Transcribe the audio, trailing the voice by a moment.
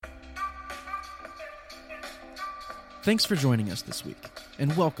Thanks for joining us this week,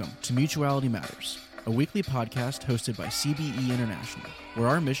 and welcome to Mutuality Matters, a weekly podcast hosted by CBE International, where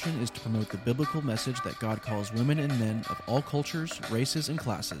our mission is to promote the biblical message that God calls women and men of all cultures, races, and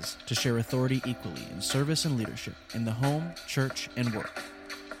classes to share authority equally in service and leadership in the home, church, and work.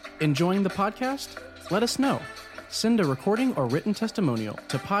 Enjoying the podcast? Let us know. Send a recording or written testimonial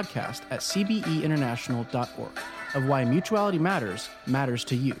to podcast@cbeinternational.org of why Mutuality Matters matters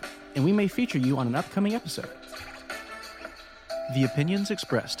to you, and we may feature you on an upcoming episode. The opinions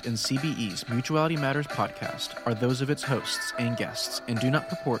expressed in CBE's Mutuality Matters podcast are those of its hosts and guests and do not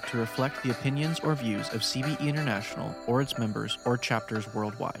purport to reflect the opinions or views of CBE International or its members or chapters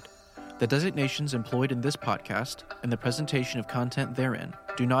worldwide. The designations employed in this podcast and the presentation of content therein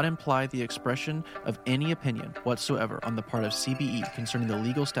do not imply the expression of any opinion whatsoever on the part of CBE concerning the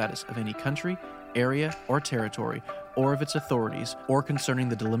legal status of any country, area, or territory, or of its authorities, or concerning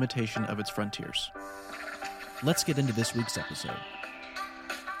the delimitation of its frontiers. Let's get into this week's episode.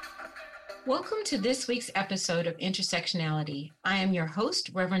 Welcome to this week's episode of Intersectionality. I am your host,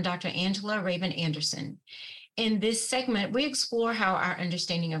 Reverend Dr. Angela Raven Anderson. In this segment, we explore how our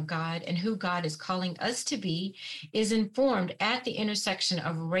understanding of God and who God is calling us to be is informed at the intersection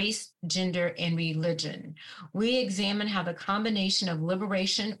of race, gender, and religion. We examine how the combination of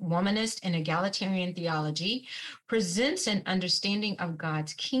liberation, womanist, and egalitarian theology presents an understanding of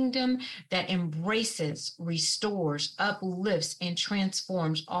God's kingdom that embraces, restores, uplifts, and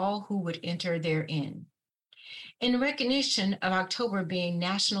transforms all who would enter therein. In recognition of October being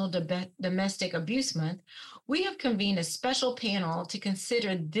National Domestic Abuse Month, we have convened a special panel to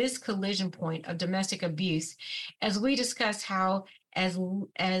consider this collision point of domestic abuse as we discuss how, as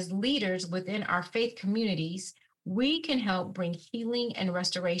leaders within our faith communities, we can help bring healing and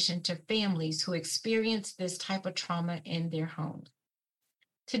restoration to families who experience this type of trauma in their homes.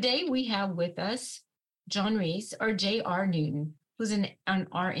 Today, we have with us John Reese, or J.R. Newton, who's an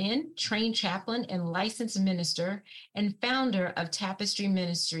RN, trained chaplain, and licensed minister, and founder of Tapestry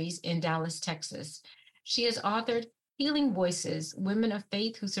Ministries in Dallas, Texas. She has authored Healing Voices, Women of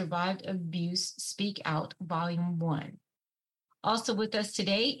Faith Who Survived Abuse Speak Out, Volume 1. Also with us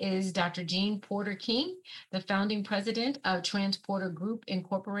today is Dr. Jean Porter King, the founding president of Transporter Group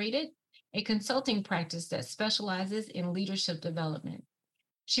Incorporated, a consulting practice that specializes in leadership development.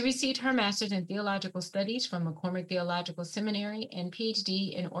 She received her master's in theological studies from McCormick Theological Seminary and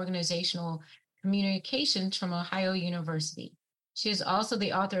PhD in organizational communications from Ohio University. She is also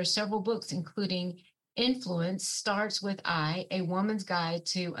the author of several books, including Influence Starts With I, A Woman's Guide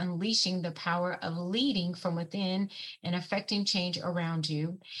to Unleashing the Power of Leading from Within and Affecting Change Around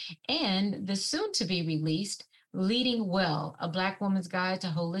You, and the soon-to-be-released Leading Well, A Black Woman's Guide to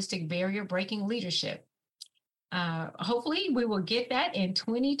Holistic Barrier-Breaking Leadership. Hopefully we will get that in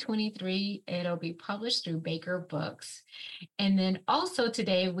 2023. It'll be published through Baker Books. And then also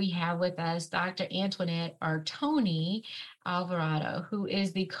today we have with us Dr. Antoinette or Tony Alvarado, who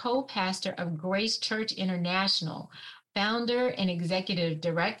is the co-pastor of Grace Church International, founder and executive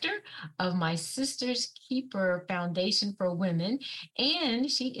director of My Sister's Keeper Foundation for Women, and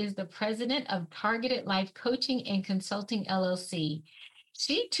she is the president of Targeted Life Coaching and Consulting, LLC.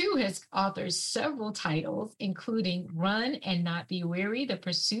 She too has authored several titles, including Run and Not Be Weary, The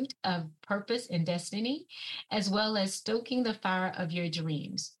Pursuit of Purpose and Destiny, as well as Stoking the Fire of Your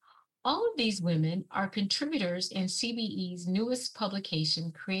Dreams. All of these women are contributors in CBE's newest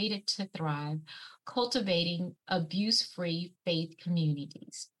publication, Created to Thrive, Cultivating Abuse-Free Faith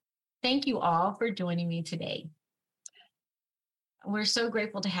Communities. Thank you all for joining me today. We're so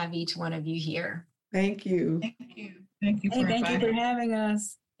grateful to have each one of you here. Thank you. Thank you. Thank you for having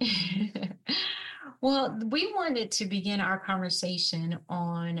us. Well, we wanted to begin our conversation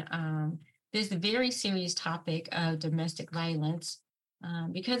on this very serious topic of domestic violence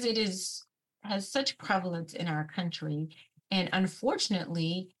because it has such prevalence in our country. And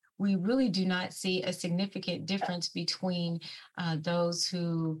unfortunately, we really do not see a significant difference between those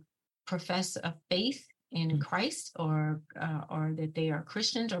who profess a faith in Christ or that they are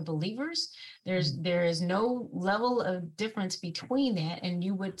Christians or believers. There is no level of difference between that, and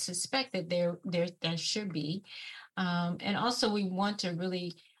you would suspect that there should be. And also we want to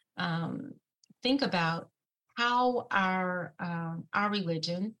really think about how our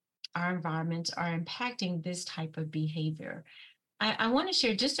religion, our environments are impacting this type of behavior. I want to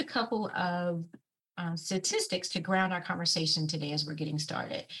share just a couple of statistics to ground our conversation today as we're getting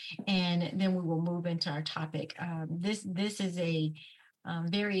started, and then we will move into our topic. This is a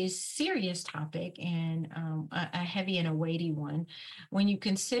very serious topic and a heavy and a weighty one. When you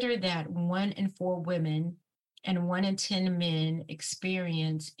consider that 1 in 4 women and 1 in 10 men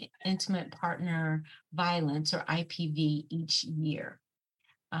experience intimate partner violence, or IPV, each year.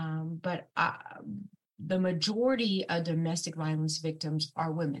 But the majority of domestic violence victims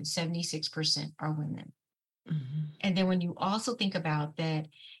are women. 76% are women. Mm-hmm. And then when you also think about that,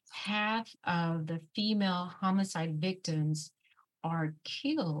 half of the female homicide victims are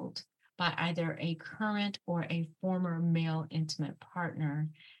killed by either a current or a former male intimate partner,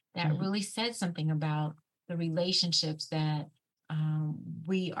 that really said something about the relationships that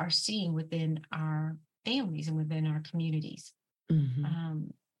we are seeing within our families and within our communities. Mm-hmm.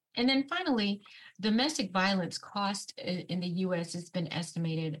 And then finally, domestic violence cost in the U.S. has been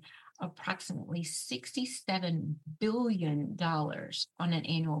estimated approximately $67 billion on an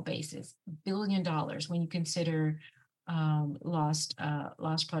annual basis. $1 billion when you consider lost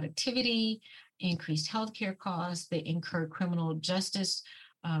productivity, increased healthcare costs, the incurred criminal justice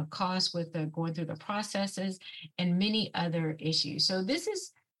costs with going through the processes, and many other issues. So this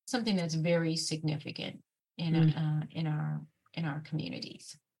is something that's very significant in our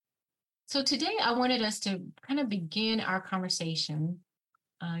communities. So today I wanted us to kind of begin our conversation.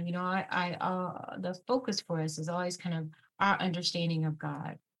 The focus for us is always kind of our understanding of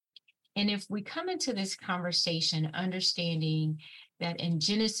God. And if we come into this conversation understanding that in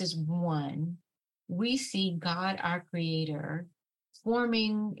Genesis 1, we see God, our creator,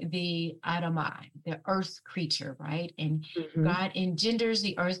 forming the Adamai, the earth creature, right? And God engenders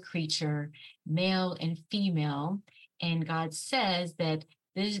the earth creature, male and female. And God says that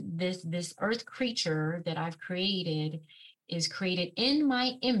this earth creature that I've created is created in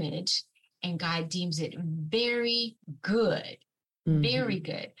my image, and God deems it very good. Very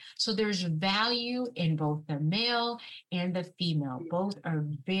good. So there's value in both the male and the female. Both are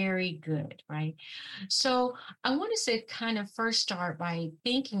very good, right? So I want us to kind of first start by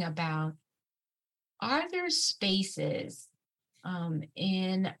thinking about, are there spaces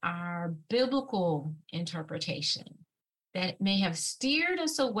in our biblical interpretation that may have steered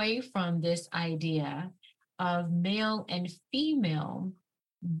us away from this idea of male and female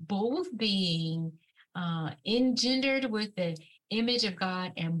both being engendered with the image of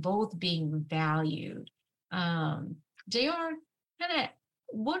God and both being valued? JR,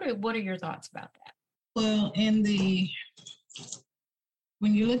 what are your thoughts about that? Well,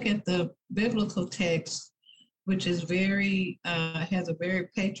 when you look at the biblical text, which is has a very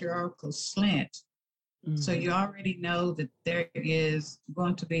patriarchal slant, so you already know that there is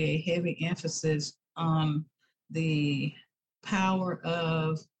going to be a heavy emphasis on the power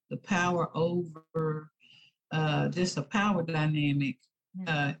over just a power dynamic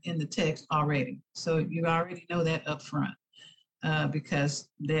in the text already. So you already know that up front because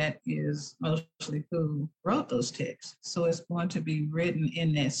that is mostly who wrote those texts. So it's going to be written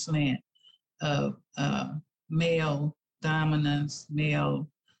in that slant of male dominance, male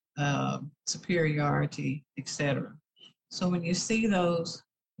superiority, etc. So when you see those,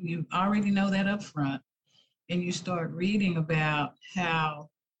 you already know that up front, and you start reading about how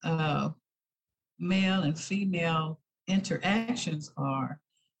male and female interactions are,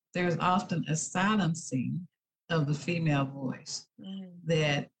 there's often a silencing of the female voice.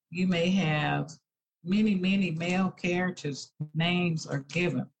 That you may have many male characters, names are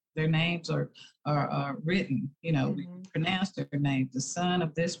given. Their names are written, we pronounce their name, the son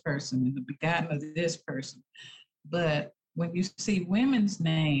of this person and the begotten of this person. But when you see women's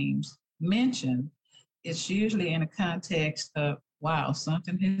names mentioned, it's usually in a context of, wow,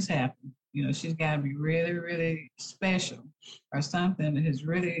 something has happened. She's got to be really, really special, or something has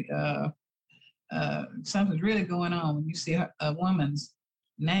really, something's really going on when you see a woman's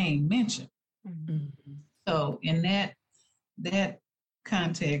name mentioned. So in that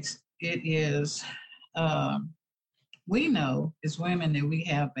context, it is, we know as women that we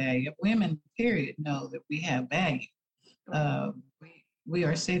have value. Women, period, know that we have value. We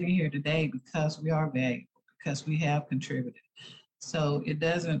are sitting here today because we are valuable, because we have contributed. So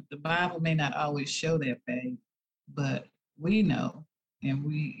the Bible may not always show that value, but we know, and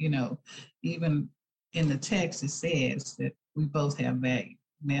we, even in the text, it says that we both have value,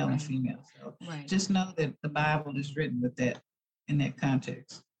 male and female. So just know that the Bible is written with that, in that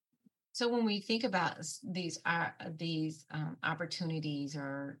context. So when we think about these opportunities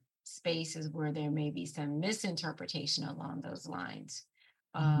or spaces where there may be some misinterpretation along those lines,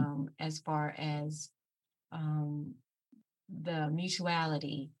 as far as the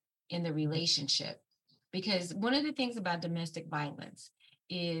mutuality in the relationship, because one of the things about domestic violence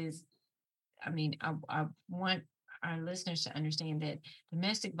is, I want our listeners to understand that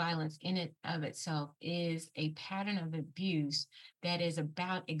domestic violence in and of itself is a pattern of abuse that is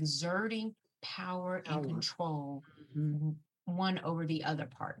about exerting power and control one over the other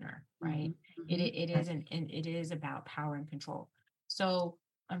partner, right? It is about power and control. So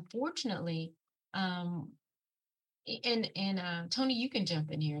unfortunately, and Tony, you can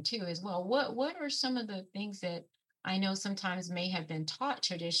jump in here too as well. What are some of the things that I know sometimes may have been taught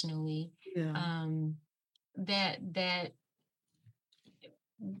traditionally,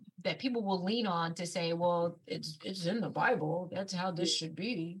 that people will lean on to say, well, it's in the Bible. That's how this should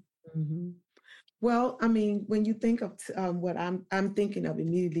be. Well, I mean, when you think of what I'm thinking of,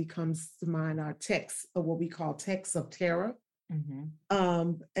 immediately comes to mind our texts, of what we call texts of terror,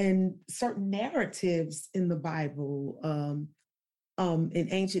 and certain narratives in the Bible, in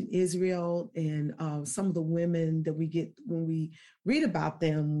ancient Israel, and some of the women that we get when we read about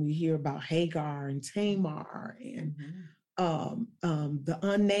them. We hear about Hagar and Tamar and the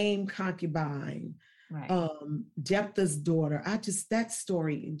unnamed concubine, Jephthah's daughter. That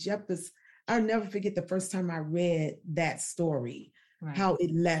story, Jephthah's. I'll never forget the first time I read that story, how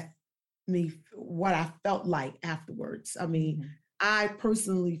it left me, what I felt like afterwards. I mean, I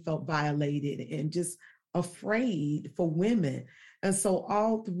personally felt violated and just afraid for women. And so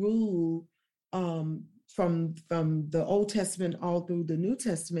all through, from the Old Testament all through the New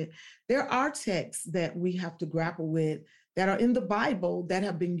Testament, there are texts that we have to grapple with that are in the Bible that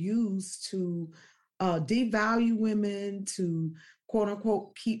have been used to devalue women, to quote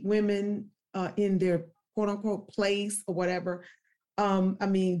unquote keep women in their quote unquote place or whatever. I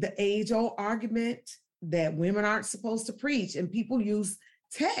mean, the age-old argument that women aren't supposed to preach, and people use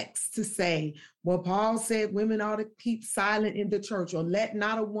text to say, well, Paul said women ought to keep silent in the church, or let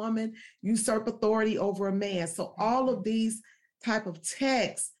not a woman usurp authority over a man. So all of these type of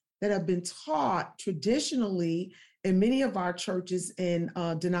texts that have been taught traditionally in many of our churches and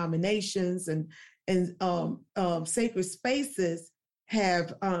denominations and sacred spaces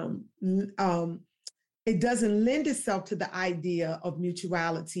have, it doesn't lend itself to the idea of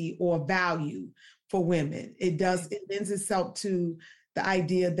mutuality or value for women. It lends itself to the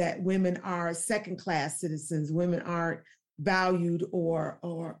idea that women are second-class citizens. Women aren't valued, or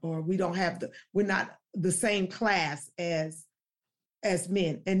we're not the same class as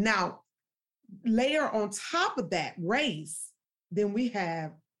men. And now layer on top of that race, then we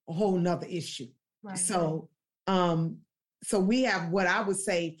have a whole nother issue. Right. So we have what I would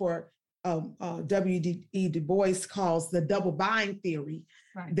say for W.E. Du Bois calls the double bind theory,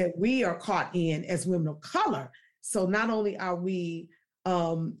 that we are caught in as women of color. So not only are we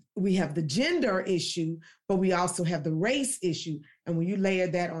have the gender issue, but we also have the race issue. And when you layer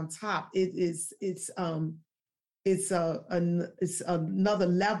that on top, it's another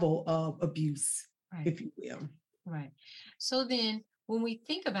level of abuse, if you will. Right. So then when we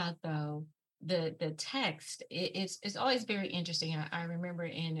think about, though, the text, it's always very interesting. I remember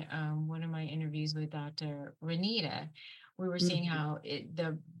in one of my interviews with Dr. Renita, we were seeing how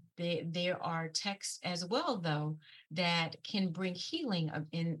there are texts as well, though, that can bring healing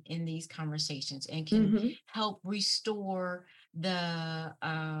in these conversations and can help restore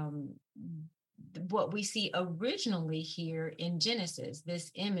what we see originally here in Genesis, this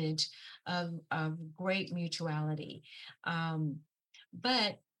image of great mutuality.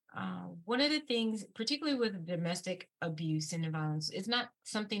 But one of the things, particularly with domestic abuse and violence, is not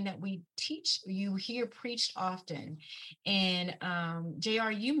something that you hear preached often. And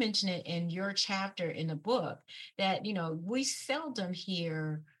JR, you mentioned it in your chapter in the book that, we seldom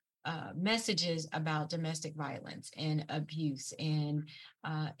hear messages about domestic violence and abuse and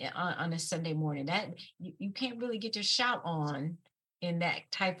on a Sunday morning. That you can't really get your shout on in that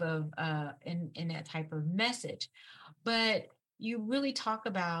type of in that type of message. But you really talk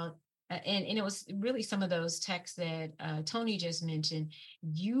about, and it was really some of those texts that Tony just mentioned,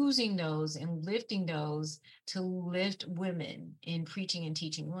 using those and lifting those to lift women in preaching and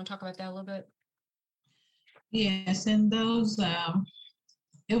teaching. You want to talk about that a little bit? Yes, and those,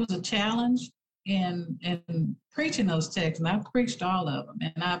 it was a challenge in preaching those texts, and I've preached all of them.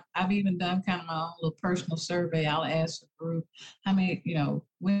 And I've even done kind of my own little personal survey. I'll ask the group, how many,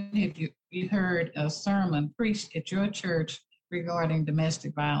 when have you heard a sermon preached at your church regarding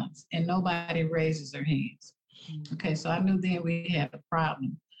domestic violence? And nobody raises their hands. Okay, so I knew then we had a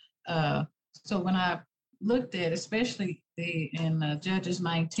problem. So when I looked at, especially in Judges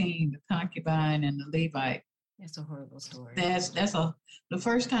 19, the concubine and the Levite, that's a horrible story. The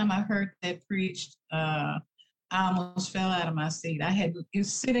first time I heard that preached, I almost fell out of my seat. It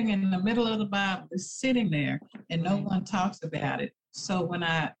was sitting in the middle of the Bible, it's sitting there, and no one talks about it. So when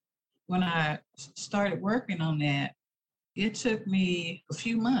I started working on that, it took me a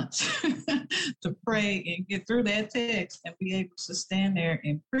few months to pray and get through that text and be able to stand there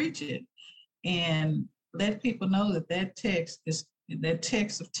and preach it. and let people know that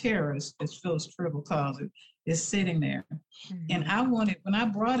text of terror, as Phyllis Tribble calls it, is sitting there. And I wanted, when I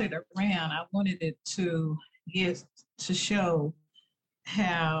brought it around, I wanted it to show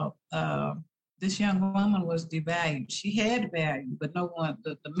how this young woman was devalued. She had value, but no one,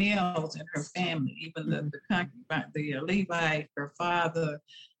 the males in her family, even the Levite, her father,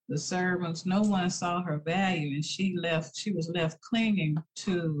 the servants, no one saw her value, and she was left clinging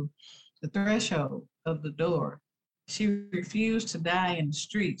to the threshold of the door. She refused to die in the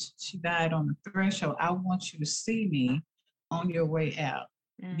streets. She died on the threshold. I want you to see me on your way out.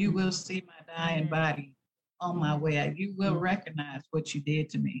 You will see my dying body on my way out. You will recognize what you did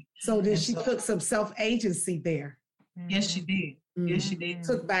to me. So she took some self-agency there. Yes, she did. Yes, she did.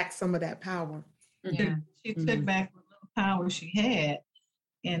 Took back some of that power. Yeah. She took back the little power she had.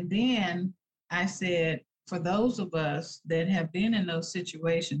 And then I said, for those of us that have been in those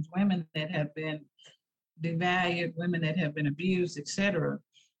situations, women that have been devalued, women that have been abused, etc.,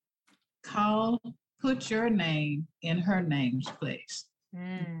 put your name in her name's place.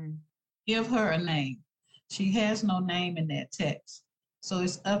 Give her a name. She has no name in that text. So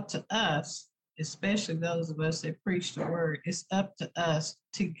it's up to us, especially those of us that preach the word, it's up to us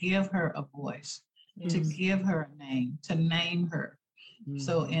to give her a voice, to give her a name, to name her.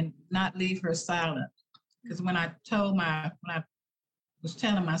 So, and not leave her silent. Because when I was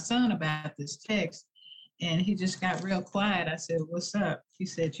telling my son about this text, and he just got real quiet, I said, "What's up?" He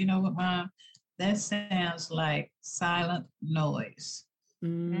said, "You know what, Mom? That sounds like silent noise."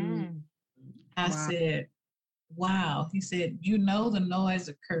 I said, "Wow." He said, "You know the noise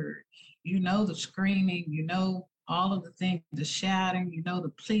occurred. You know the screaming. You know all of the things, the shouting. You know the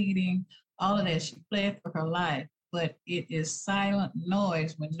pleading, all of that. She fled for her life. But it is silent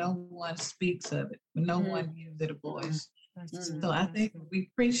noise when no one speaks of it, when no one gives it a voice." So I think we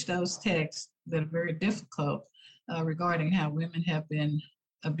preach those texts that are very difficult regarding how women have been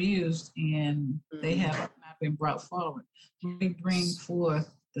abused and they have not been brought forward. We bring forth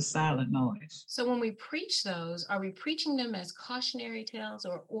the silent noise. So when we preach those, are we preaching them as cautionary tales,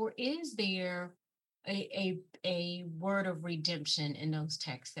 or is there a word of redemption in those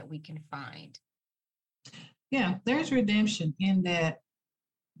texts that we can find? Yeah, there's redemption in that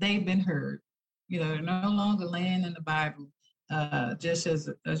they've been heard. You know, they're no longer laying in the Bible just as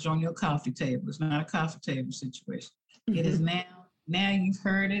on your coffee table. It's not a coffee table situation. It is now you've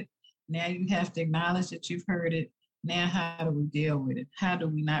heard it. Now you have to acknowledge that you've heard it. Now, how do we deal with it? How do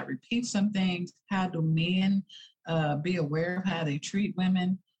we not repeat some things? How do men be aware of how they treat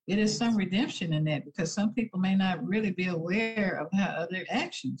women? It is some redemption in that, because some people may not really be aware of their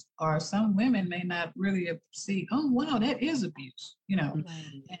actions, or some women may not really see, oh, wow, that is abuse, you know,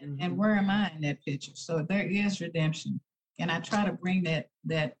 and where am I in that picture? So there is redemption. And I try to bring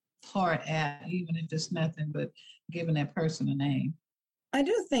that part out, even if it's nothing but giving that person a name. I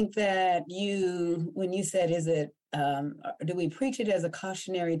do think that when you said, is it, do we preach it as a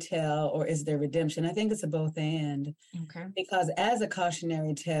cautionary tale, or is there redemption? I think it's a both and. Okay. Because as a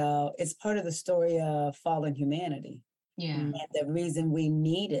cautionary tale, it's part of the story of fallen humanity. Yeah. And the reason we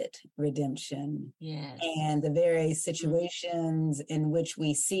needed redemption. Yes. And the very situations in which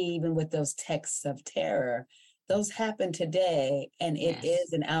we see, even with those texts of terror, those happen today, and it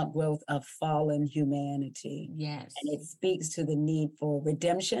is an outgrowth of fallen humanity. Yes. And it speaks to the need for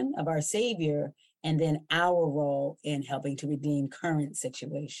redemption of our Savior, and then our role in helping to redeem current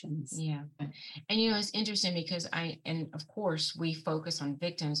situations. Yeah. And, you know, it's interesting because of course, we focus on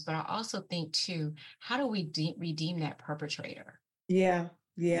victims, but I also think too, how do we redeem that perpetrator? Yeah.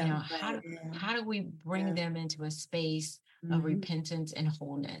 You know, how do we bring them into a space of repentance and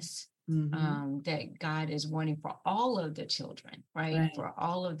wholeness? That God is wanting for all of the children, right? For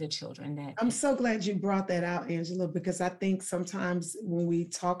all of the children. That I'm so glad you brought that out, Angela, because I think sometimes when we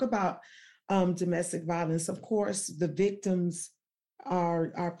talk about domestic violence, of course, the victims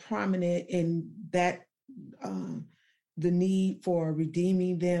are prominent in that. The need for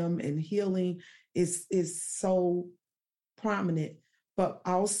redeeming them and healing is so prominent, but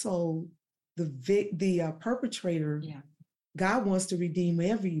also the perpetrator. Yeah. God wants to redeem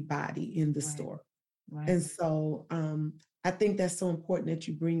everybody in the story. Right. And so I think that's so important that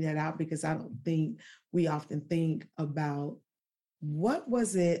you bring that out, because I don't think we often think about what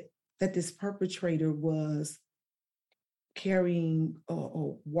was it that this perpetrator was carrying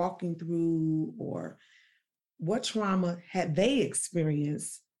or walking through, or what trauma had they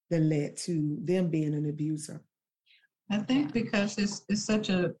experienced that led to them being an abuser. I think because it's such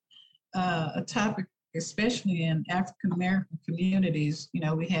a topic, especially in African American communities. You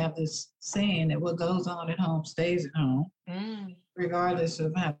know, we have this saying that what goes on at home stays at home. regardless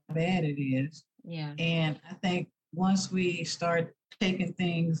of how bad it is. Yeah. And I think once we start taking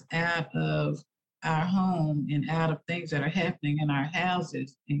things out of our home and out of things that are happening in our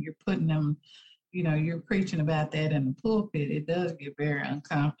houses, and you're putting them, you're preaching about that in the pulpit, it does get very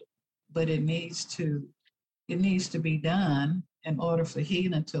uncomfortable. But it needs to be done in order for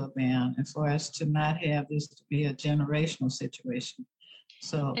healing to abound and for us to not have this to be a generational situation.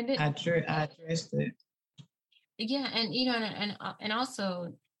 So I addressed it. Yeah, and and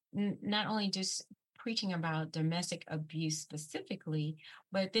also not only just preaching about domestic abuse specifically,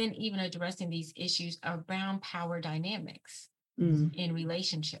 but then even addressing these issues around power dynamics in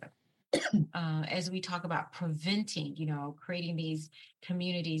relationship. As we talk about preventing, creating these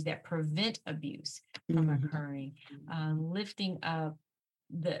communities that prevent abuse from occurring, lifting up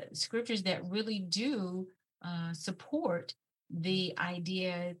the scriptures that really do support the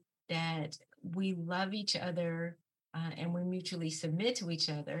idea that we love each other and we mutually submit to each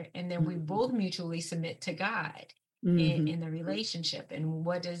other, and then we both mutually submit to God in the relationship. And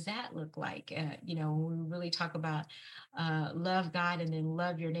what does that look like? When we really talk about love God and then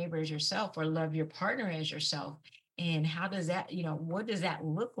love your neighbor as yourself, or love your partner as yourself. And how does that, what does that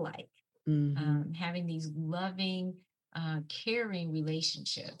look like? Having these loving, caring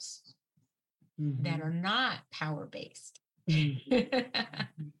relationships that are not power-based.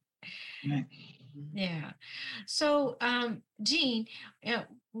 Yeah. So, Jean,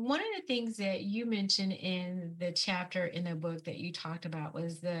 one of the things that you mentioned in the chapter in the book that you talked about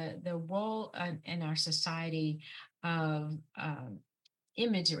was the role in our society of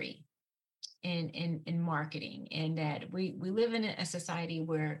imagery in marketing, and that we live in a society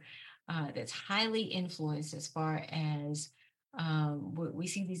where that's highly influenced as far as we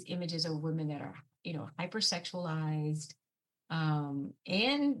see these images of women that are, hypersexualized.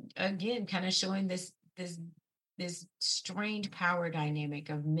 And again, kind of showing this strange power dynamic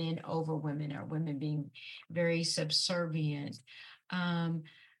of men over women, or women being very subservient.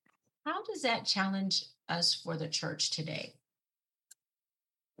 How does that challenge us for the church today?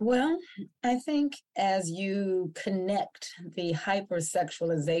 Well, I think as you connect the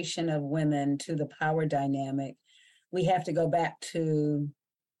hypersexualization of women to the power dynamic, we have to go back to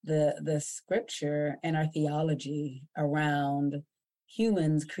the scripture and our theology around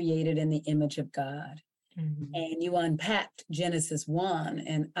humans created in the image of God. And you unpacked Genesis 1.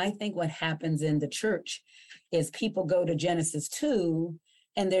 And I think what happens in the church is people go to Genesis 2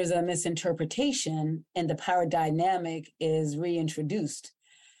 and there's a misinterpretation and the power dynamic is reintroduced.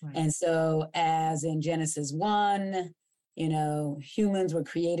 Right. And so as in Genesis 1, humans were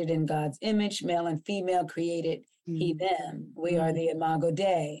created in God's image, male and female created he, them. We are the Imago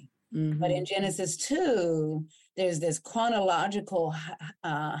Dei. But in Genesis 2, there's this chronological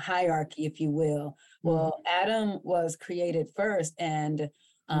hierarchy, if you will. Well, Adam was created first, and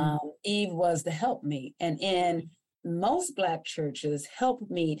Eve was the helpmeet. And in most Black churches,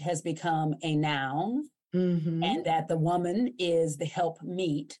 helpmeet has become a noun, and that the woman is the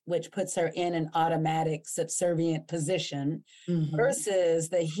helpmeet, which puts her in an automatic subservient position, versus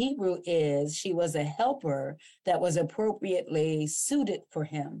the Hebrew is she was a helper that was appropriately suited for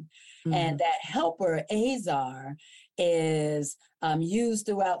him. And that helper, Azar, is used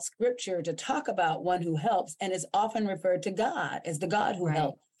throughout scripture to talk about one who helps, and is often referred to God as the God who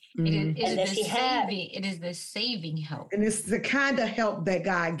helps. It is the saving help. And it's the kind of help that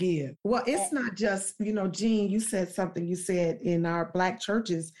God gives. Well, it's not just, Jean, you said something, you said in our Black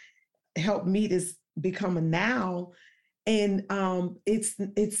churches, help meet has become a noun. And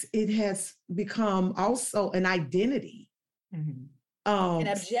it has become also an identity. An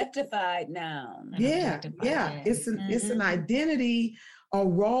objectified noun. It's an identity, a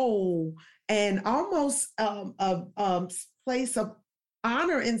role, and almost a place of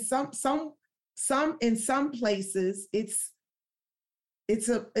honor. In some in some places it's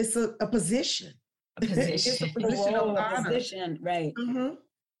a position. It's a position of honor. Position, right.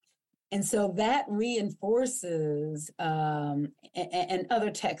 And so that reinforces, and other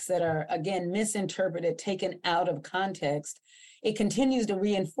texts that are, again, misinterpreted, taken out of context, it continues to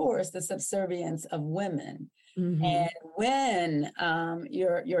reinforce the subservience of women. And when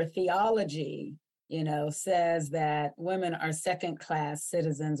your theology, says that women are second-class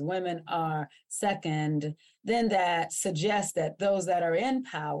citizens, women are second, then that suggests that those that are in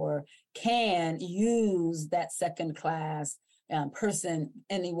power can use that second-class person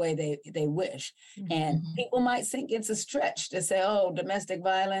any way they wish. And people might think it's a stretch to say, oh, domestic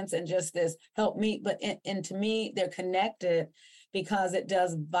violence and just this help me. But and to me, they're connected, because it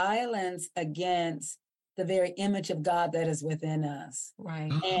does violence against the very image of God that is within us.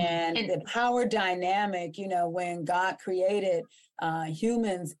 Right. And the power dynamic, when God created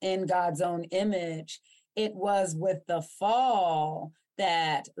humans in God's own image, it was with the fall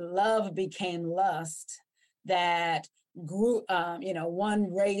that love became lust, that grew,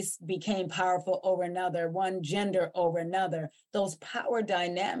 one race became powerful over another, one gender over another. Those power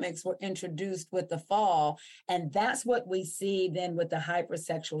dynamics were introduced with the fall. And that's what we see then with the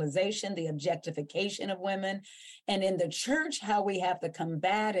hypersexualization, the objectification of women. And in the church, how we have to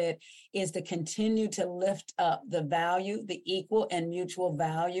combat it is to continue to lift up the value, the equal and mutual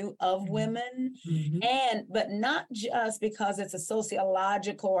value of women. But not just because it's a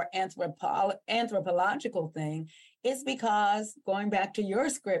sociological or anthropological thing. It's because, going back to your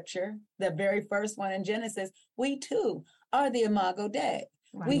scripture, the very first one in Genesis, we too are the Imago Dei.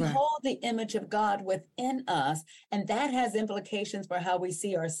 Right. We hold the image of God within us, and that has implications for how we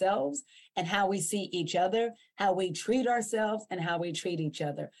see ourselves and how we see each other, how we treat ourselves and how we treat each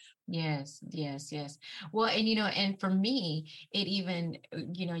other. Yes. Well, and for me, it even,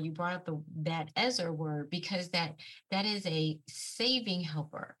 you brought up that Ezer word, because that is a saving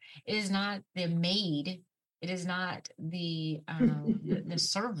helper. It is not the maid. It is not the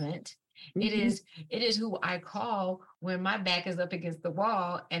servant. It is who I call when my back is up against the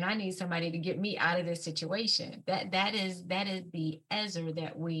wall and I need somebody to get me out of this situation. That is the Ezer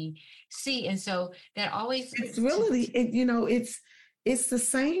that we see, and so that always it's really it's the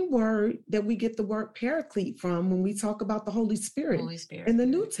same word that we get the word paraclete from when we talk about the Holy Spirit in the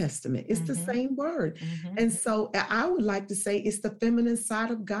New Testament. It's the same word. And so I would like to say it's the feminine side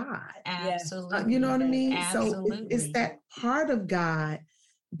of God. Absolutely. You know what I mean? Absolutely. So it's that part of God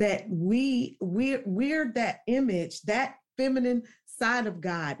that we're that image, that feminine side of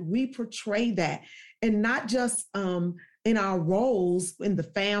God. We portray that, and not just in our roles in the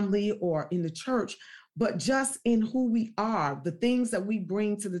family or in the church, but just in who we are, the things that we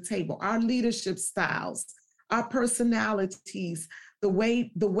bring to the table, our leadership styles, our personalities, the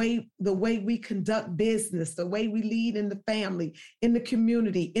way we conduct business, the way we lead in the family, in the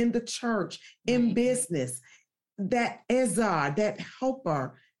community, in the church, in business. That Ezer, that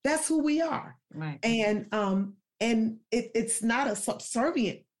helper, that's who we are. Right. And it's not a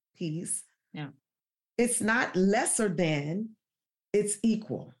subservient piece. No. It's not lesser than, it's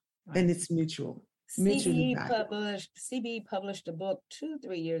equal, and it's mutual. CBE published a book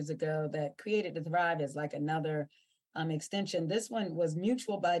 2-3 years ago that Created to Thrive is like another extension. This one was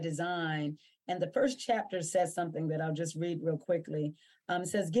Mutual by Design. And the first chapter says something that I'll just read real quickly. It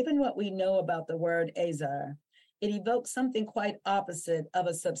says, given what we know about the word Ezer, it evokes something quite opposite of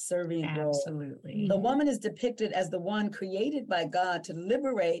a subservient role. Absolutely. The woman is depicted as the one created by God to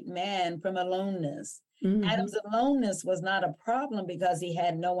liberate man from aloneness. Adam's aloneness was not a problem because he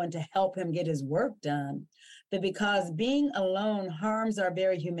had no one to help him get his work done, but because being alone harms our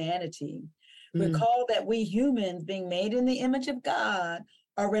very humanity. Recall that we humans, being made in the image of God,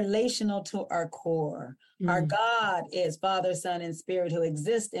 are relational to our core. Our God is Father, Son, and Spirit, who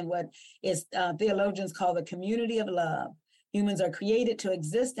exist in what is theologians call the community of love. Humans are created to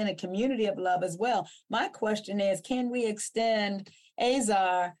exist in a community of love as well. My question is, can we extend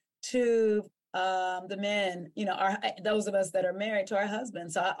Ezer to the men, those of us that are married, to our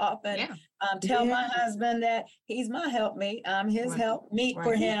husbands? So I often tell my husband that he's my helpmate. I'm his helpmeet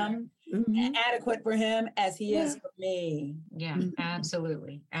for him, adequate for him as he is for me. Yeah,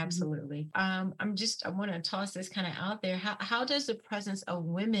 absolutely. Absolutely. I want to toss this kind of out there. How does the presence of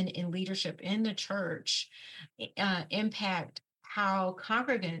women in leadership in the church impact how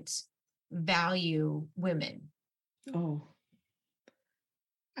congregants value women? Oh,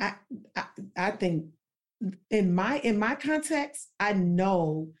 I think in my context, I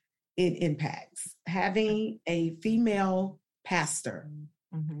know it impacts having a female pastor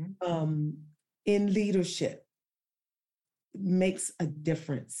in leadership makes a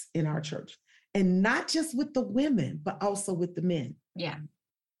difference in our church, and not just with the women, but also with the men. Yeah.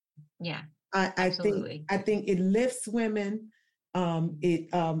 I think it lifts women.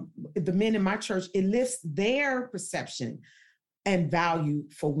 The men in my church, it lifts their perception and value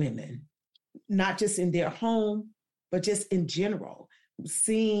for women, not just in their home, but just in general.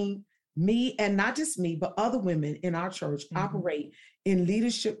 Seeing me, and not just me, but other women in our church operate in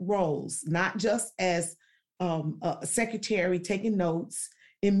leadership roles, not just as a secretary taking notes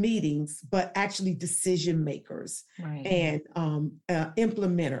in meetings, but actually decision makers and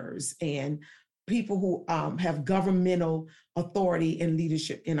implementers and people who have governmental authority and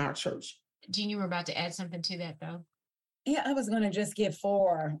leadership in our church. Jean, you were about to add something to that, though. Yeah, I was going to just give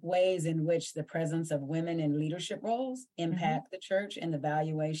 4 ways in which the presence of women in leadership roles impact the church and the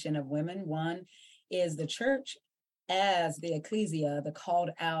valuation of women. One is the church as the ecclesia, the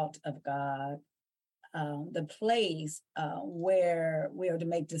called out of God, the place where we are to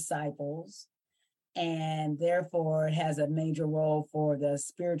make disciples, and therefore it has a major role for the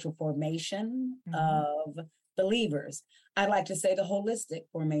spiritual formation of believers. I'd like to say the holistic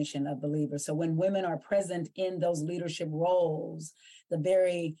formation of believers. So when women are present in those leadership roles, the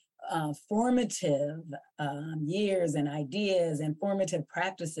very formative years and ideas and formative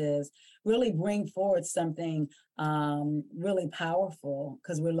practices really bring forth something really powerful,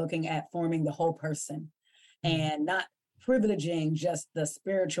 because we're looking at forming the whole person and not privileging just the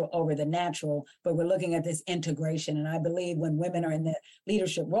spiritual over the natural, but we're looking at this integration. And I believe when women are in the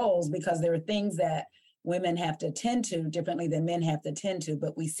leadership roles, because there are things that women have to tend to differently than men have to tend to,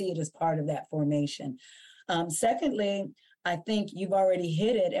 but we see it as part of that formation. Secondly, I think you've already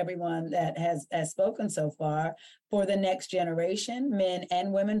hit it, everyone that has spoken so far, for the next generation, men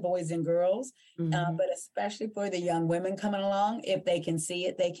and women, boys and girls, but especially for the young women coming along. If they can see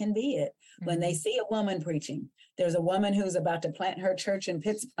it, they can be it. When they see a woman preaching, there's a woman who's about to plant her church in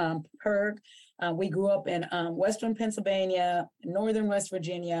Pittsburgh. We grew up in Western Pennsylvania, Northern West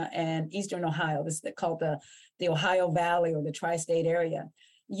Virginia, and Eastern Ohio. This is called the Ohio Valley or the tri-state area.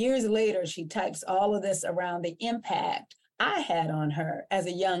 Years later, she types all of this around the impact I had on her as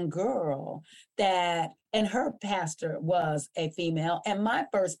a young girl, and her pastor was a female, and my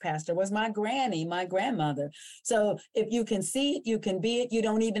first pastor was my granny, my grandmother. So if you can see it, you can be it. You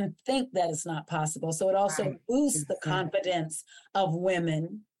don't even think that it's not possible. So it also boosts the confidence of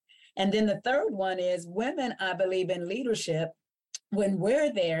women. And then the third one is women, I believe, in leadership. When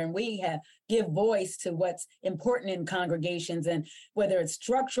we're there and we give voice to what's important in congregations, and whether it's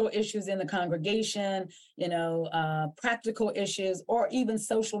structural issues in the congregation, practical issues, or even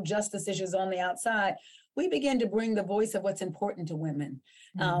social justice issues on the outside, we begin to bring the voice of what's important to women,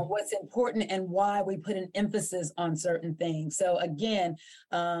 what's important and why we put an emphasis on certain things. So again,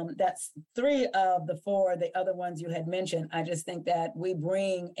 that's 3 of the 4, the other ones you had mentioned. I just think that we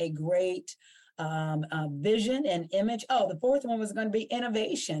bring a great vision and image. Oh, the 4th one was going to be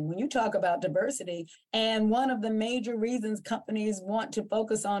innovation. When you talk about diversity, and one of the major reasons companies want to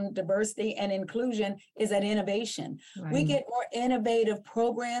focus on diversity and inclusion is that innovation. Right. We get more innovative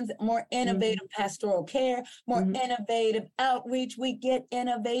programs, more innovative pastoral care, more innovative outreach. We get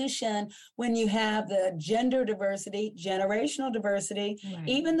innovation when you have the gender diversity, generational diversity,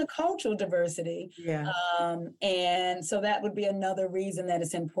 even the cultural diversity. Yeah. And so that would be another reason that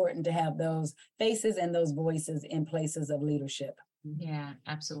it's important to have those faces and those voices in places of leadership. Yeah,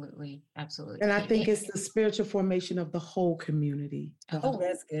 absolutely. Absolutely. And I think it's the spiritual formation of the whole community. Oh,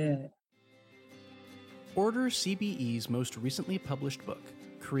 that's good. Order CBE's most recently published book,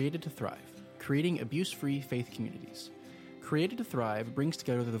 Created to Thrive, Creating Abuse-Free Faith Communities. Created to Thrive brings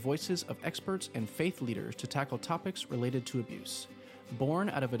together the voices of experts and faith leaders to tackle topics related to abuse. Born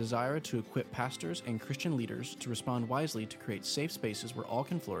out of a desire to equip pastors and Christian leaders to respond wisely to create safe spaces where all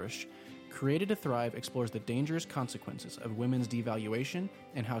can flourish, Created to Thrive explores the dangerous consequences of women's devaluation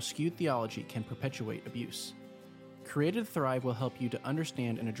and how skewed theology can perpetuate abuse. Created to Thrive will help you to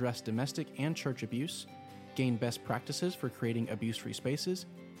understand and address domestic and church abuse, gain best practices for creating abuse-free spaces,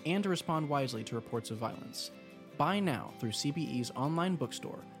 and to respond wisely to reports of violence. Buy now through CBE's online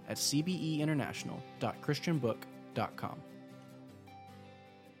bookstore at cbeinternational.christianbook.com.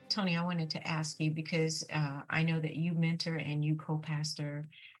 Tony, I wanted to ask you, because I know that you mentor and you co-pastor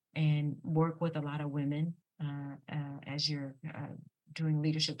and work with a lot of women as you're doing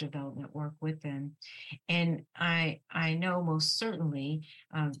leadership development work with them. And I know most certainly,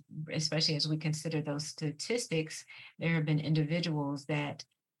 especially as we consider those statistics, there have been individuals that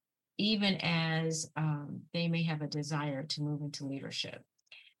even as they may have a desire to move into leadership,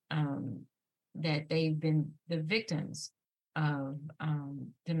 that they've been the victims of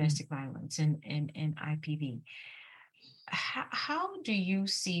domestic violence and IPV. How do you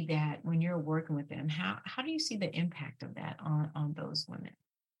see that when you're working with them? How do you see the impact of that on those women?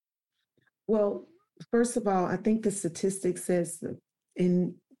 Well, first of all, I think the statistic says that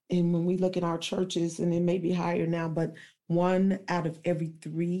in when we look at our churches, and it may be higher now, but 1 out of every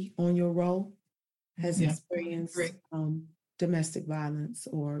 3 on your row has experienced domestic violence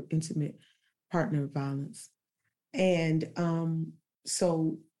or intimate partner violence. And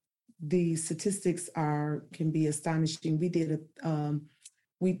so the statistics can be astonishing. We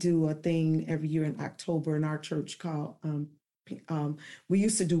do a thing every year in October in our church called we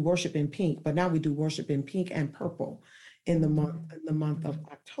used to do worship in pink, but now we do worship in pink and purple in the month of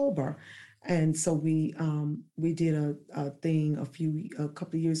October. And so we did a thing a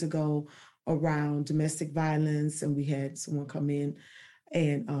couple of years ago around domestic violence, and we had someone come in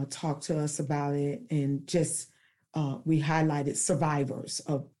and talked to us about it. And just we highlighted survivors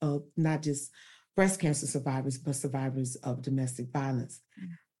of not just breast cancer survivors, but survivors of domestic violence.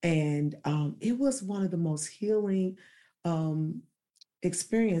 And it was one of the most healing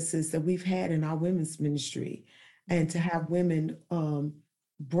experiences that we've had in our women's ministry. And to have women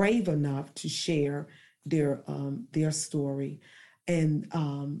brave enough to share their story, and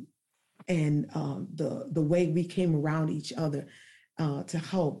the way we came around each other to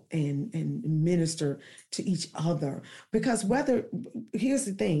help and minister to each other. Because here's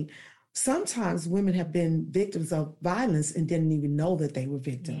the thing, sometimes women have been victims of violence and didn't even know that they were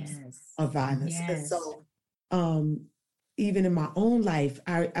victims of violence. Yes. And so even in my own life,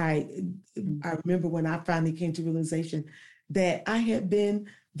 I remember when I finally came to realization that I had been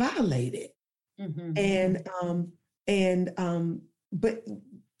violated.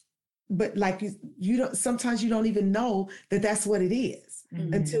 But like you don't, sometimes you don't even know that that's what it is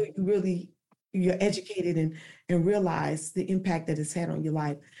until you're educated and realize the impact that it's had on your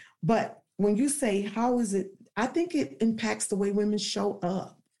life. But when you say, how is it, I think it impacts the way women show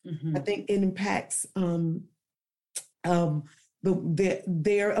up. I think it impacts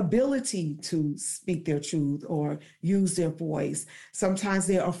their ability to speak their truth or use their voice. Sometimes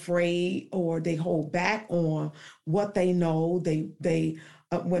they're afraid or they hold back on what they know. They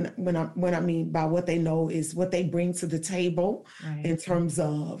when I mean by what they know is what they bring to the table in terms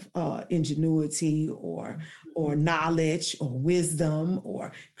of ingenuity or knowledge or wisdom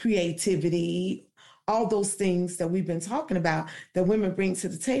or creativity. All those things that we've been talking about that women bring to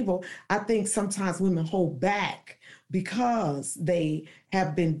the table. I think sometimes women hold back because they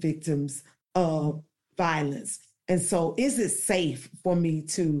have been victims of violence. And so is it safe for me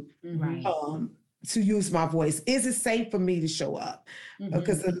to use my voice? Is it safe for me to show up?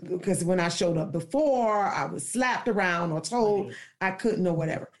 Because when I showed up before, I was slapped around or told I couldn't or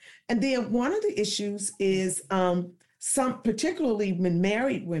whatever. And then one of the issues is some, particularly when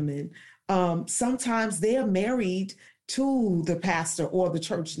married women, sometimes they're married to the pastor or the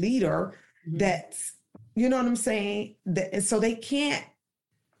church leader that's, you know what I'm saying? And so they can't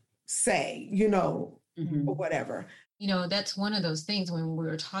say, or whatever. That's one of those things when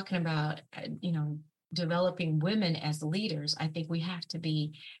we're talking about, developing women as leaders. I think we have to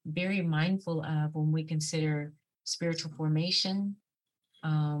be very mindful of when we consider spiritual formation,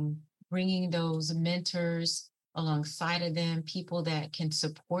 bringing those mentors alongside of them, people that can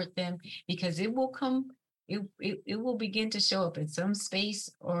support them, because it will come, it will begin to show up in some space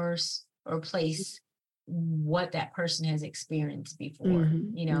or place what that person has experienced before,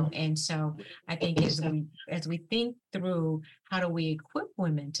 and so I think as we think through how do we equip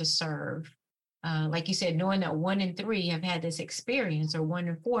women to serve, like you said, knowing that 1 in 3 have had this experience or 1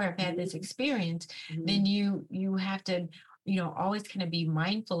 in 4 have had this experience, then you have to always kind of be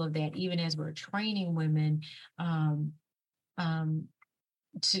mindful of that, even as we're training women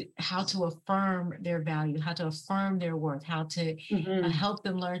to how to affirm their value, how to affirm their worth, how to help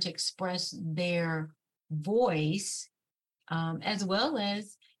them learn to express their voice, as well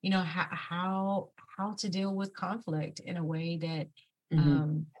as how to deal with conflict in a way that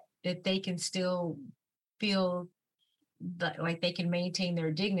that they can still feel like they can maintain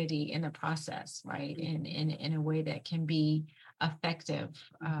their dignity in the process, right? And in a way that can be effective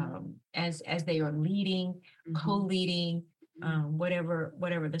as they are leading, co-leading,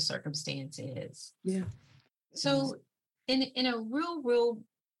 whatever the circumstance is. Yeah. So in a real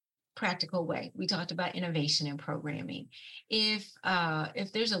practical way, we talked about innovation and programming. If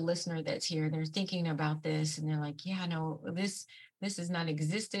there's a listener that's here and they're thinking about this and they're like, yeah, no, this has not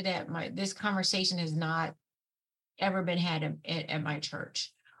existed this conversation has not ever been had at my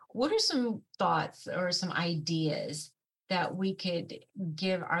church. What are some thoughts or some ideas that we could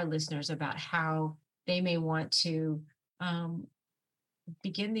give our listeners about how they may want to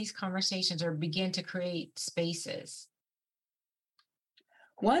begin these conversations or begin to create spaces?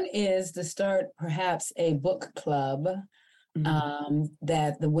 One is to start perhaps a book club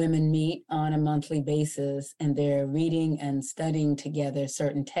that the women meet on a monthly basis, and they're reading and studying together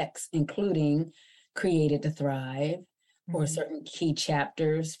certain texts, including Created to Thrive, or certain key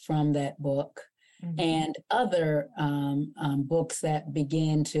chapters from that book, and other books that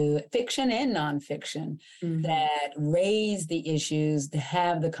begin to, fiction and nonfiction, that raise the issues, to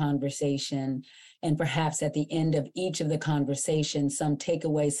have the conversation, and perhaps at the end of each of the conversations, some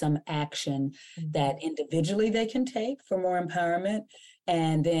takeaway, some action that individually they can take for more empowerment,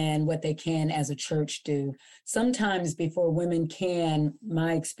 and then what they can as a church do. Sometimes before women can,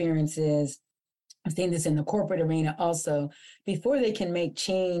 my experience is, I've seen this in the corporate arena also. Before they can make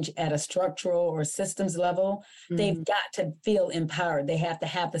change at a structural or systems level, they've got to feel empowered. They have to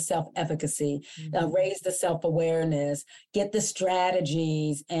have the self-efficacy, raise the self-awareness, get the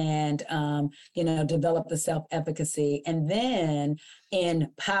strategies, and develop the self-efficacy. And then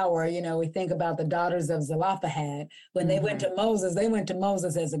in power, we think about the daughters of Zelophehad. When they went to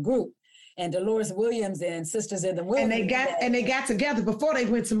Moses as a group. And Dolores Williams and Sisters in the Wilderness. And they got together before they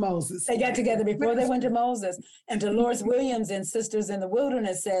went to Moses. They got together before they went to Moses. And Dolores Williams and Sisters in the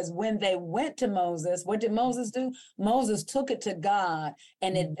Wilderness says, when they went to Moses, what did Moses do? Moses took it to God,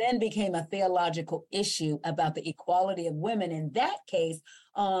 and it then became a theological issue about the equality of women in that case,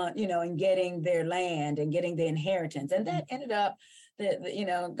 in getting their land and getting the inheritance. And that ended up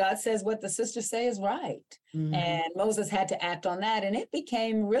God says what the sisters say is right. And Moses had to act on that. And it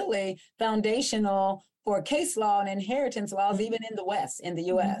became really foundational for case law and inheritance laws, even in the West, in the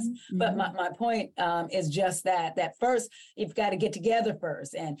U.S. But my point is just that first, you've got to get together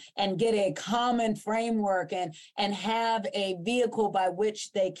first and get a common framework and have a vehicle by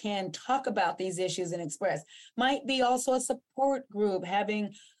which they can talk about these issues and express. Might be also a support group,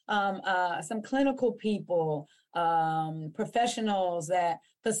 having some clinical people, professionals that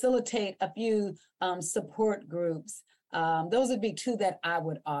facilitate a few support groups. Those would be two that I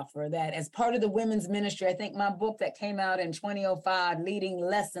would offer, that as part of the women's ministry. I think my book that came out in 2005, Leading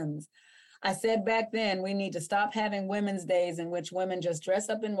Lessons, I said back then, we need to stop having women's days in which women just dress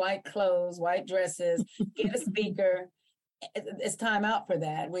up in white clothes, white dresses, get a speaker. It's time out for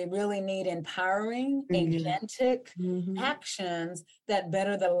that. We really need empowering, agentic actions that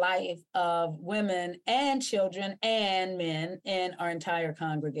better the life of women and children and men in our entire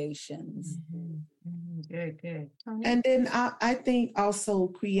congregations. Good. Tony? And then I think also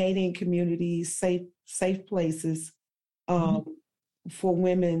creating communities, safe places for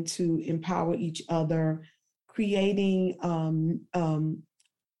women to empower each other, creating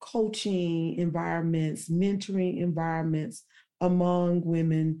coaching environments, mentoring environments among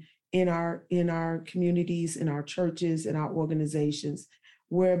women in our communities, in our churches, in our organizations,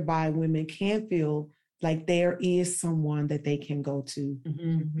 whereby women can feel like there is someone that they can go to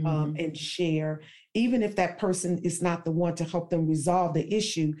and share, even if that person is not the one to help them resolve the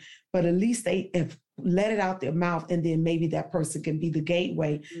issue, but at least they have let it out their mouth, and then maybe that person can be the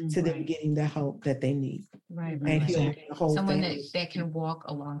gateway to them getting the help that they need. Right. The whole someone thing. that can walk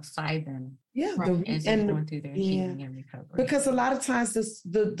alongside them. Yeah, as they're going through their healing and recovery. Because a lot of times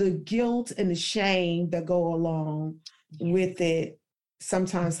the guilt and the shame that go along with it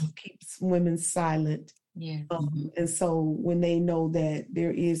sometimes keeps women silent. Yeah. And so when they know that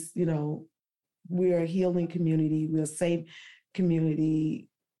there is, we're a healing community, we're a safe community,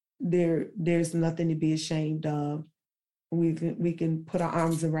 there's nothing to be ashamed of. We can put our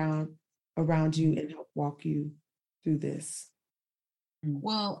arms around you and help walk you through this.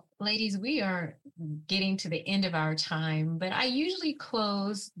 Well, ladies, we are getting to the end of our time, but I usually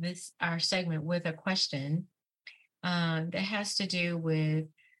close our segment with a question that has to do with,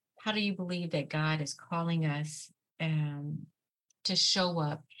 how do you believe that God is calling us to show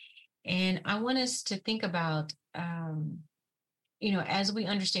up? And I want us to think about, as we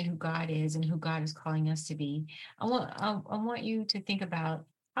understand who God is and who God is calling us to be, I want you to think about,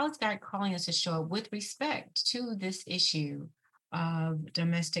 how is God calling us to show up with respect to this issue of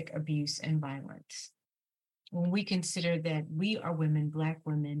domestic abuse and violence? When we consider that we are women, Black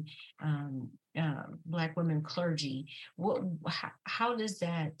women clergy, how does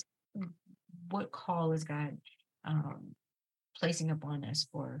that, what call is God placing upon us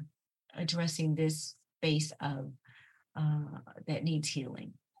for addressing this space of that needs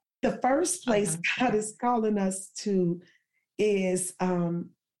healing? The first place God is calling us to is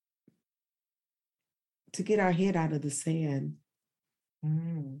to get our head out of the sand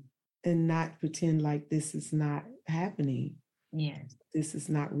and not pretend like this is not happening. Yes. This is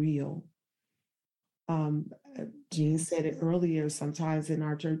not real. Jean said it earlier, sometimes in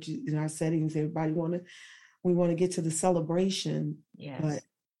our churches, in our settings, we want to get to the celebration, but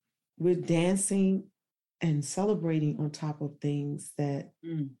we're dancing and celebrating on top of things that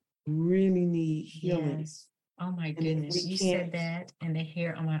really need healing. Yes. Oh my goodness. You said that and the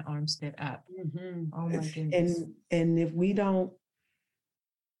hair on my arm stood up. Oh my goodness. And if we don't,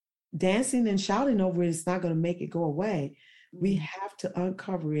 dancing and shouting over it's not going to make it go away. We have to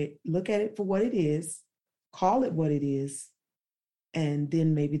uncover it, look at it for what it is, call it what it is, and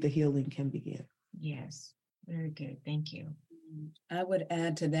then maybe the healing can begin. Yes, very good. Thank you. I would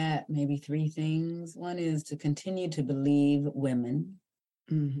add to that maybe 3 things. One is to continue to believe women,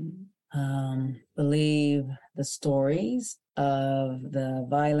 believe the stories of the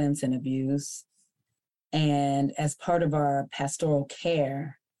violence and abuse And as part of our pastoral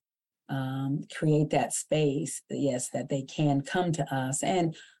care, create that space, yes, that they can come to us,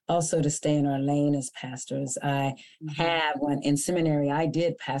 and also to stay in our lane as pastors. I have one in seminary. I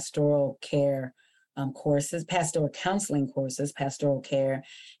did pastoral care courses, pastoral counseling courses, pastoral care,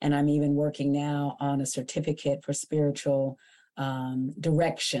 and I'm even working now on a certificate for spiritual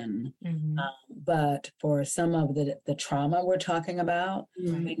direction. But for some of the trauma we're talking about,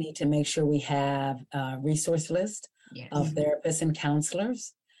 we need to make sure we have a resource list of therapists and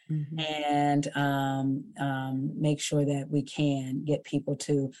counselors. And make sure that we can get people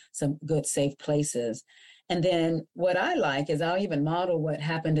to some good, safe places. And then what I like is I'll even model what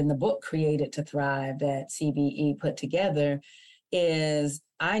happened in the book, Created to Thrive, that CBE put together. Is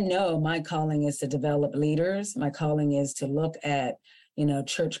I know my calling is to develop leaders. My calling is to look at,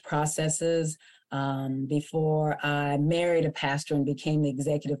 church processes. Before I married a pastor and became the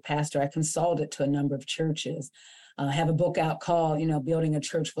executive pastor, I consulted to a number of churches. Have a book out called, Building a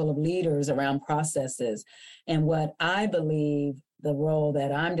Church Full of Leaders Around Processes. And what I believe the role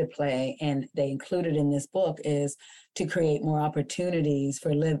that I'm to play, and they included in this book, is to create more opportunities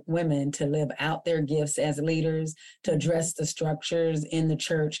for women to live out their gifts as leaders, to address the structures in the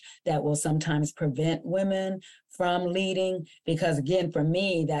church that will sometimes prevent women from leading. Because again, for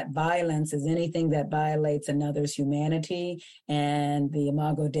me, that violence is anything that violates another's humanity and the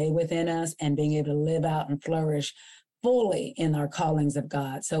imago Dei within us, and being able to live out and flourish fully in our callings of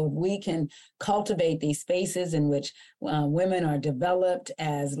God. So if we can cultivate these spaces in which women are developed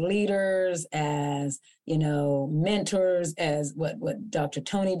as leaders, as, mentors, as what Dr.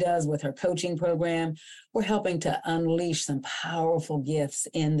 Tony does with her coaching program, we're helping to unleash some powerful gifts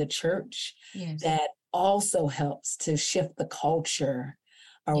in the church that also helps to shift the culture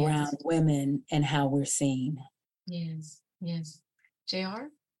around women and how we're seen. Yes. JR?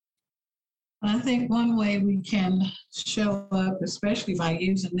 I think one way we can show up, especially by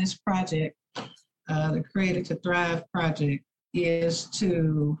using this project, the Created to Thrive project, is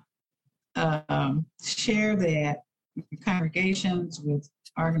to share that with congregations, with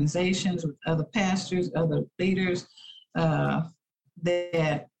organizations, with other pastors, other leaders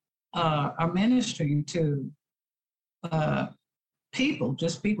that are ministering to people,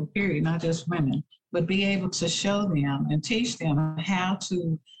 just people, period, not just women, but be able to show them and teach them how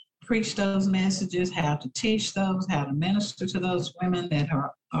to preach those messages, how to teach those, how to minister to those women that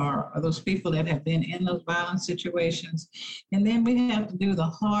are those people that have been in those violent situations. And then we have to do the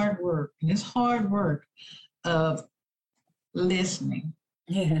hard work, and it's hard work of listening.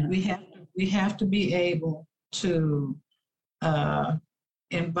 We have to be able to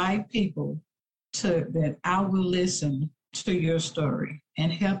invite people that I will listen to your story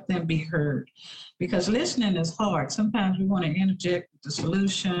and help them be heard. Because listening is hard. Sometimes we want to interject the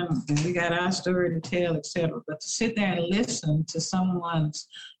solution and we got our story to tell, etc. But to sit there and listen to someone's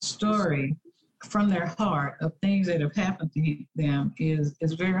story from their heart of things that have happened to them is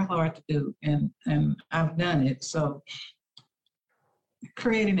very hard to do. And I've done it. So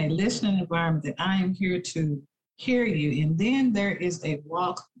creating a listening environment that I am here to hear you. And then there is a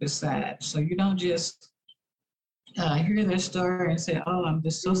walk beside. So you don't just hear their story and say, oh, I'm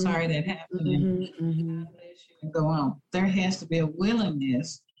just so sorry that happened, and go on. There has to be a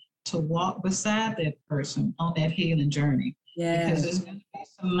willingness to walk beside that person on that healing journey. Because there's going to be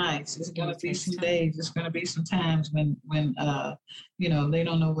some nights, there's going to be some days, there's going to be some times when they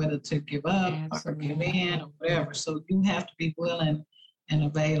don't know whether to give up or give in or whatever. So you have to be willing and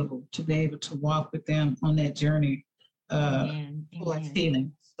available to be able to walk with them on that journey towards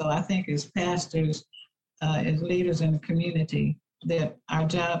healing. So I think as pastors, as leaders in the community, that our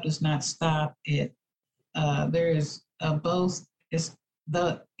job does not stop at there is both, it's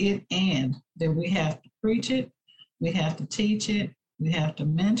the it and that we have to preach it, we have to teach it, we have to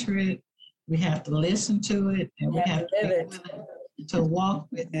mentor it, we have to listen to it, and we have to live it, to walk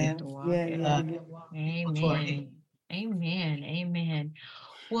with it. Amen.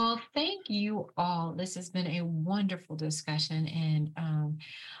 Well, thank you all. This has been a wonderful discussion, and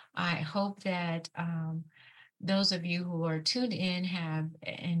I hope that those of you who are tuned in have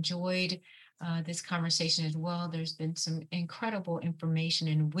enjoyed this conversation as well. There's been some incredible information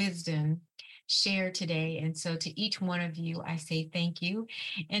and wisdom shared today. And so to each one of you, I say thank you.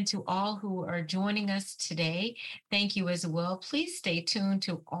 And to all who are joining us today, thank you as well. Please stay tuned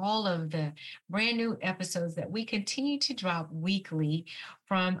to all of the brand new episodes that we continue to drop weekly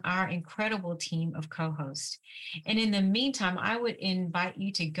from our incredible team of co-hosts. And in the meantime, I would invite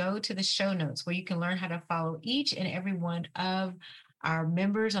you to go to the show notes where you can learn how to follow each and every one of our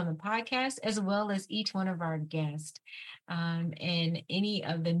members on the podcast, as well as each one of our guests and any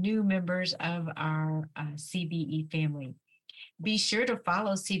of the new members of our CBE family. Be sure to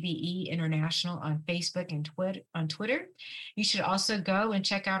follow CBE International on Facebook and Twitter. You should also go and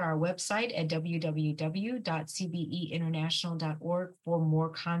check out our website at www.cbeinternational.org for more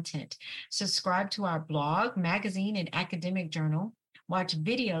content. Subscribe to our blog, magazine, and academic journal. Watch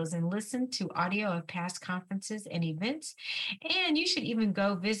videos and listen to audio of past conferences and events. And you should even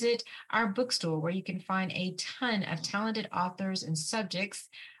go visit our bookstore, where you can find a ton of talented authors and subjects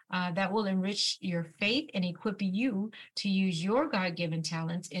that will enrich your faith and equip you to use your God-given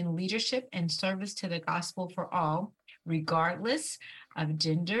talents in leadership and service to the gospel for all, regardless of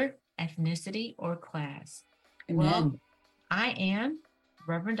gender, ethnicity, or class. Amen. Well, I am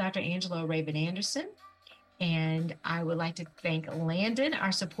Reverend Dr. Angela Raven Anderson, and I would like to thank Landon,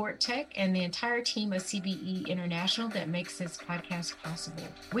 our support tech, and the entire team of CBE International that makes this podcast possible.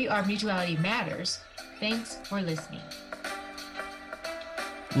 We are Mutuality Matters. Thanks for listening.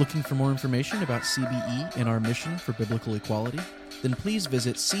 Looking for more information about CBE and our mission for biblical equality? Then please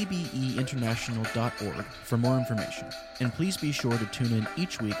visit cbeinternational.org for more information. And please be sure to tune in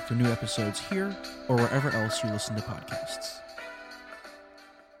each week for new episodes here or wherever else you listen to podcasts.